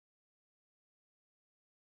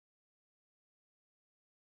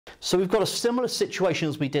So we've got a similar situation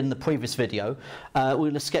as we did in the previous video. We're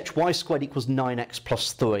going to sketch y squared equals 9x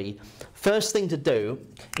plus 3. First thing to do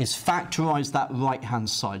is factorise that right-hand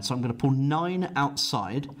side. So I'm going to pull 9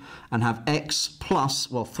 outside and have x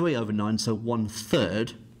plus, well, 3 over 9, so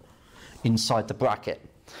 1/3 inside the bracket.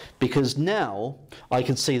 Because now I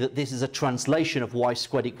can see that this is a translation of y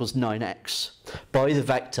squared equals 9x by the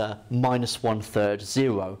vector minus 1/3,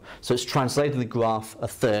 0. So it's translating the graph a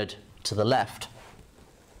third to the left.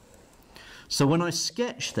 So when I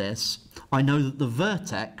sketch this, I know that the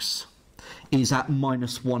vertex is at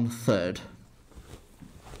minus 1/3.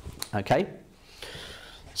 Okay?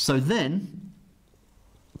 So then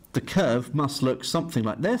the curve must look something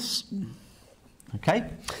like this. Okay?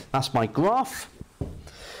 That's my graph.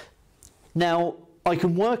 Now, I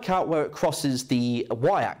can work out where it crosses the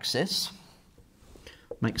y-axis.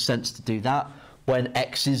 Makes sense to do that when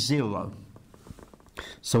x is 0.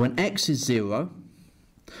 So when x is 0,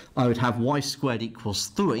 I would have y squared equals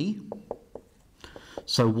 3.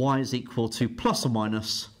 So y is equal to plus or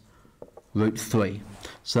minus root 3.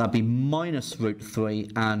 So that'd be minus root 3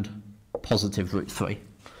 and positive root 3.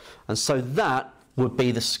 And so that would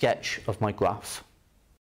be the sketch of my graph.